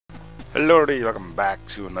Hello everybody, welcome back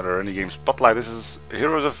to another Indie Game Spotlight. This is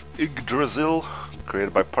Heroes of Yggdrasil,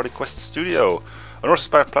 created by Party Quest Studio. A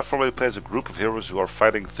Norse-inspired platform where you play as a group of heroes who are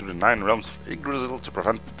fighting through the 9 realms of Yggdrasil to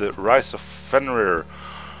prevent the rise of Fenrir.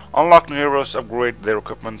 Unlock new heroes, upgrade their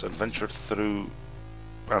equipment, and venture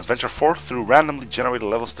forth through randomly generated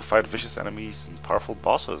levels to fight vicious enemies and powerful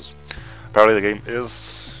bosses. Apparently the game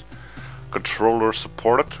is controller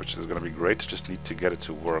supported, which is going to be great. Just need to get it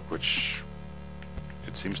to work, which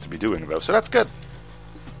it seems to be doing though, so that's good.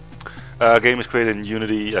 Game is created in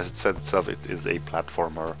Unity, as it said itself. It is a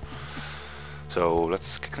platformer. So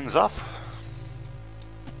let's kick things off.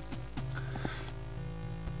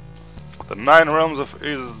 The 9 realms of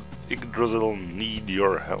Yggdrasil need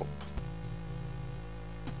your help.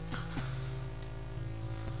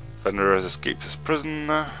 Fenrir has escaped his prison.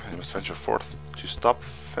 He must venture forth to stop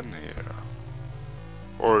Fenrir.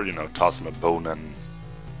 Or, you know, toss him a bone and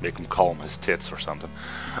make him calm his tits or something.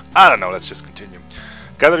 I don't know, let's just continue.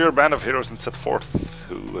 Gather your band of heroes and set forth,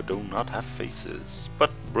 who do not have faces, but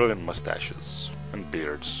brilliant mustaches and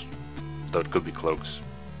beards. Though it could be cloaks.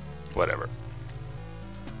 Whatever.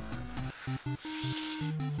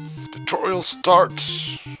 Tutorial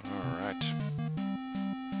starts! Alright.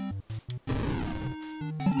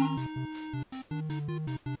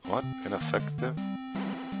 What? Ineffective?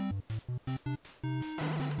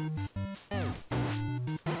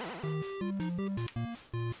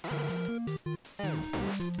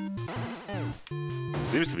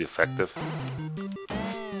 Seems to be effective.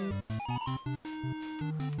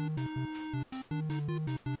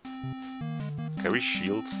 Can we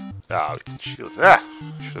shield? Ah, we can shield. Ah!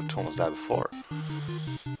 Should have told us that before.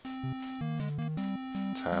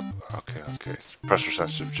 Tap. Okay, okay. Pressure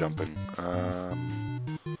sensitive jumping. So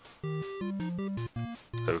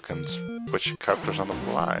we can switch characters on the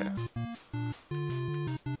fly.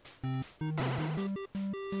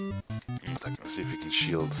 Let's see if we can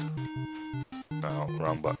shield. No,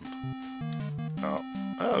 wrong button. No.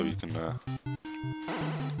 Oh, you can,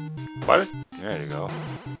 What? There you go.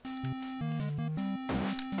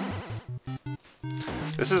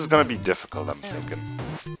 This is gonna be difficult, I'm thinking.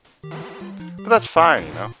 But that's fine,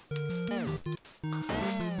 you know?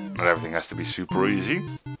 Not everything has to be super easy.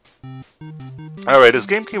 Anyway, this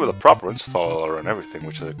game came with a proper installer and everything,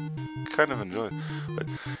 which I kind of enjoy. But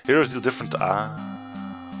heroes deal different...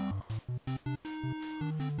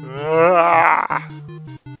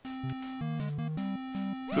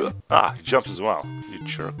 Ah, he jumps as well, you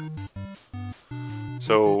jerk.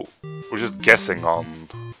 So, we're just guessing on...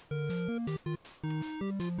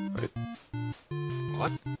 Wait.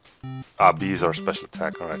 What? Ah, B's are special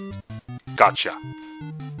attack, alright. Gotcha!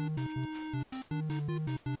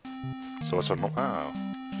 So what's our no... Oh,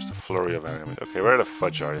 just a flurry of enemies. Okay, where the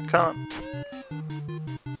fudge are you? Come on!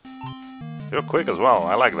 You're quick as well,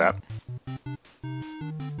 I like that.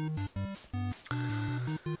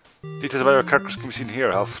 Details about your characters can be seen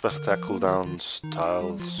here. Health, special attack, cooldowns,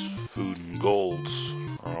 tiles, food, and golds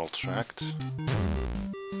are all tracked.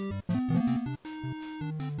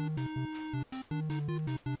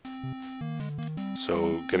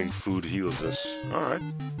 So, getting food heals us. Alright.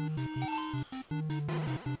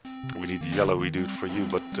 We need the yellowy dude for you,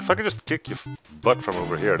 but if I could just kick your butt from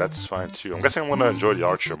over here, that's fine too. I'm guessing I'm gonna enjoy the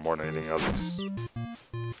archer more than anything else, because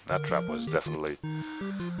that trap was definitely...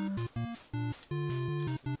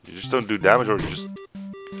 You just don't do damage, or you just...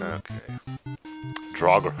 Okay.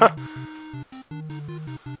 Draugr. Huh.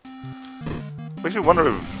 Makes me wonder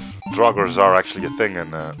if Draugrs are actually a thing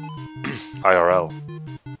in IRL.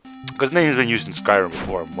 Because name's been used in Skyrim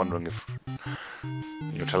before. I'm wondering if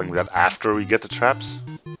you're telling me that after we get the traps.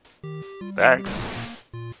 Thanks.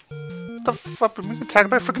 What the fuck? I'm being attacked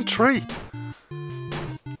by a freaking tree.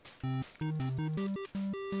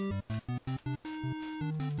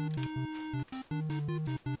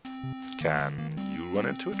 Can you run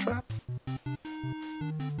into a trap?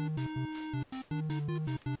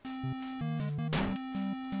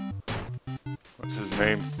 What's his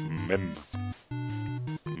name? Mimic?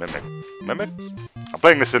 I'm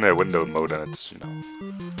playing this in a window mode and it's, you know,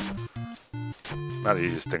 not the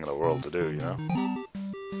easiest thing in the world to do, you know?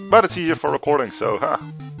 But it's easier for recording, so, huh?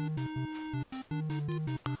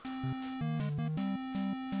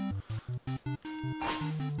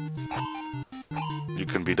 You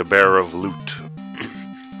can be the bearer of loot.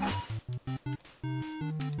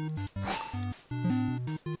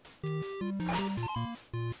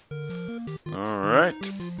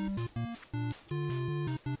 Alright.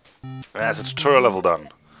 That's a tutorial level done.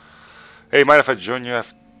 Hey, mind if I join you?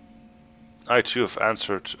 I too have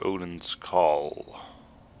answered Odin's call.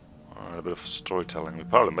 A bit of storytelling. We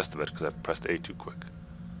probably missed a bit because I pressed A too quick.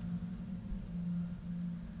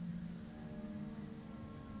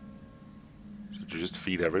 Did you just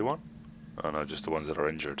feed everyone? Oh no, just the ones that are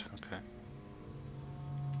injured. Okay.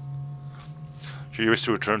 So you wish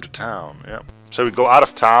to return to town, yeah. So we go out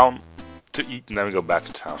of town to eat and then we go back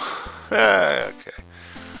to town. Okay.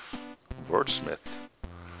 Wordsmith.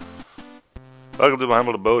 Welcome to my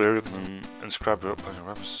humble abode. Here you can inscribe your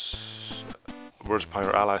weapons. Words upon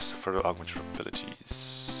your allies to further augment your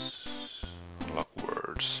abilities. Unlock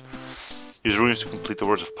words. Use runes to complete the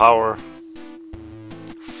words of power.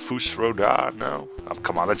 Fusroda, no. Oh,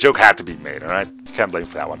 come on, the joke had to be made, alright? You can't blame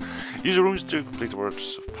for that one. Use your runes to complete the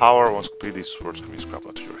words of power. Once complete, these words can be scrapped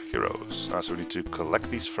onto your heroes. So we need to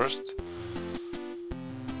collect these first.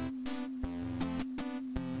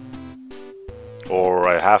 Or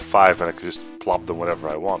I have 5 and I can just plop them whenever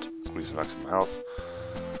I want. Increase the maximum health.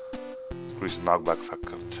 Increase the knockback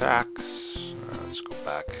effect on attacks. Let's go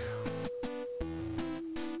back.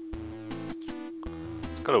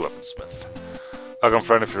 Let's go to Weaponsmith. Welcome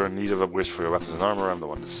friend, if you're in need of upgrades for your weapons and armor, I'm the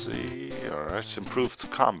one to see. Alright,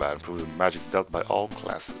 improved combat, improved magic dealt by all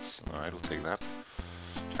classes. Alright, we'll take that.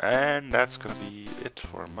 And that's gonna be it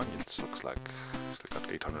for money, it looks like. Still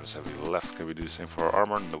got 870 left. Can we do the same for our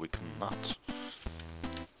armor? No, we cannot.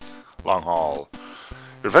 Long haul.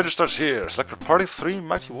 Your adventure starts here. Select your party of 3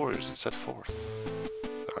 mighty warriors and set forth.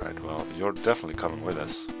 Alright, well, you're definitely coming with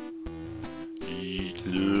us.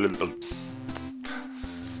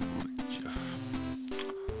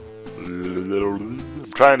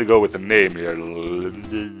 I'm trying to go with the name here.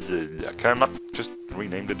 Can I not just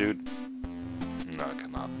rename the dude? No, I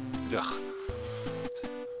cannot. Ugh.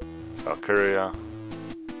 Valkyria.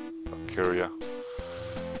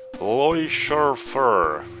 Loy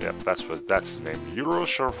Surfer. Yep, that's his name. Euro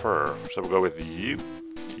Surfer. So we'll go with you,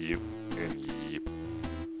 and you.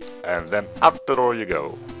 And then out the door you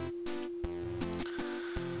go.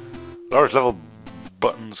 Large level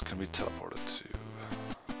buttons can be teleported to.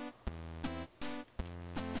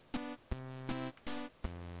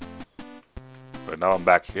 But now I'm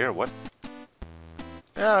back here. What?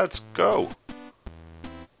 Yeah, let's go.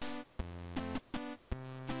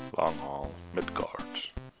 Long haul, Midgard.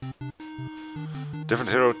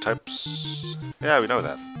 Different hero types. Yeah, we know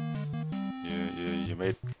that. You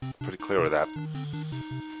made pretty clear with that.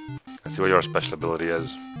 Let's see what your special ability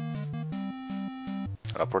is.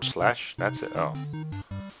 Upward slash. That's it. Oh.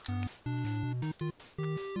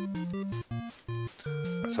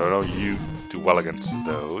 So I know you do well against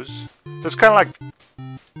those. So it's kind of like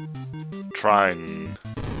trying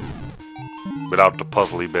without the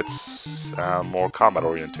puzzly bits, more combat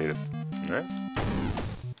orientated. Yeah.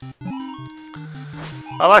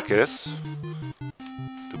 I like this.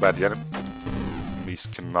 Too bad the enemies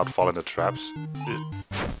cannot fall into traps.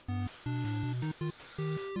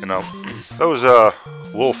 You know, those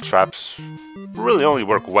wolf traps really only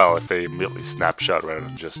work well if they immediately snap shut rather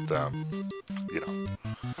than just, you know,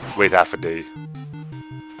 wait half a day.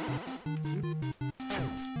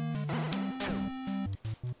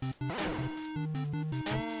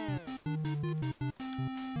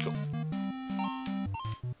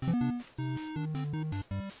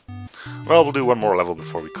 Well, we'll do one more level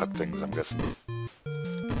before we cut things, I'm guessing.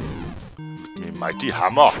 With me mighty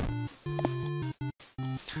hammer.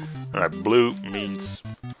 Alright, blue means...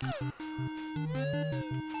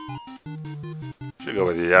 Should go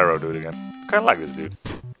with the arrow dude again. Kinda like this dude.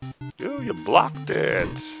 Ooh, you blocked it!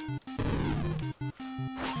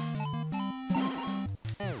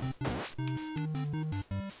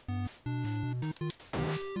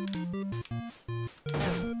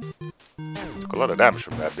 Took a lot of damage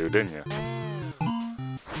from that dude, didn't you?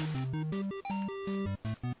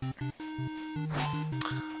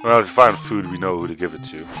 Well, if you find food, we know who to give it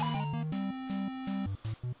to.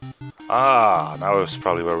 Ah, now is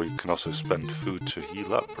probably where we can also spend food to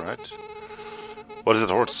heal up, right? What does that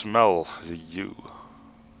horse smell? Is it you?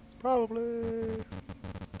 Probably.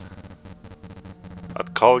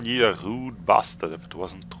 I'd call ye a rude bastard if it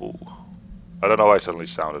wasn't true. I don't know why I suddenly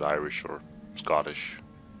sounded Irish or Scottish.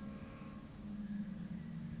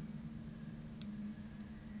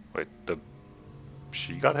 Wait,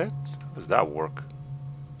 she got hit? How does that work?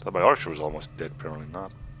 I thought my archer was almost dead, apparently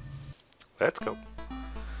not. Let's go.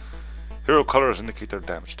 Hero colors indicate their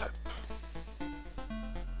damage type.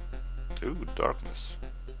 Ooh, darkness.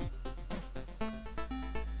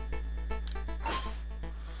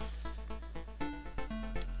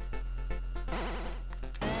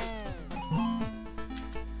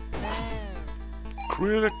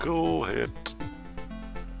 Critical hit.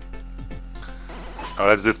 Now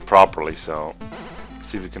let's do it properly, so let's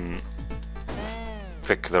see if we can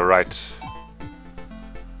pick the right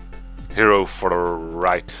hero for the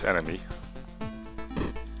right enemy.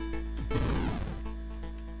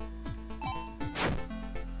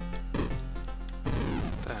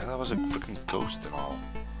 was a freaking ghost and all.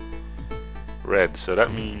 Red, so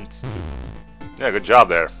that means... Yeah, good job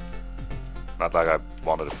there. Not like I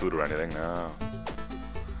wanted the food or anything, no.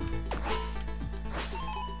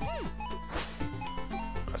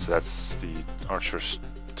 So that's the archer's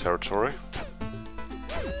territory.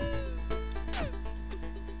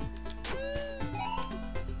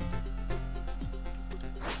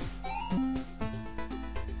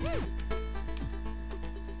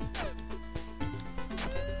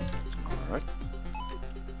 Alright.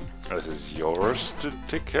 This is yours to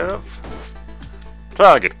take care of. Try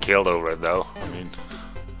not to get killed over it though. I mean...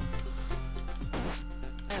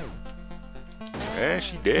 Yeah,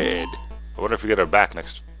 she did. I wonder if we get her back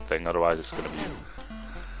next thing, otherwise it's gonna be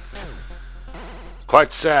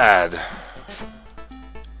quite sad.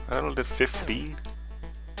 I only did 15.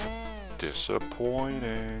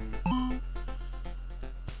 Disappointing.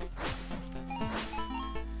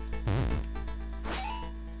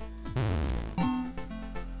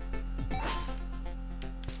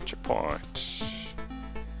 Point.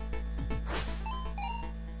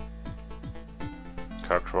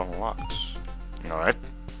 Character unlocked. Alright.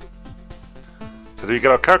 So do we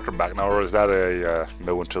get our character back now, or is that a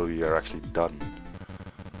no until we are actually done?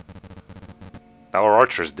 Now our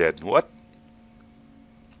archer's dead. What?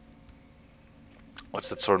 What's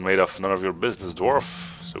that sword made of? None of your business,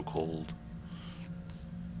 dwarf. So cold.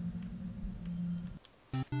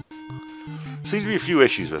 Seems to be a few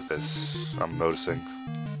issues with this, I'm noticing.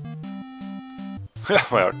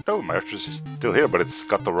 my archer's still here, but it's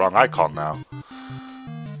got the wrong icon now.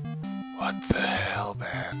 What the hell,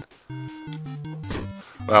 man?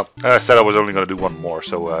 Well, as I said, I was only going to do one more,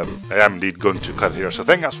 so I am indeed going to cut here. So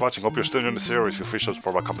thank you guys for watching. Hope you're still enjoying the series. Feel free to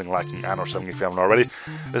support by commenting, liking, and or subbing if you haven't already.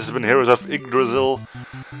 This has been Heroes of Yggdrasil.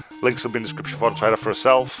 Links will be in the description for the try it out for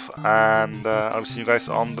yourself. And I'll see you guys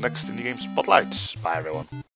on the next Indie Game Spotlight. Bye, everyone.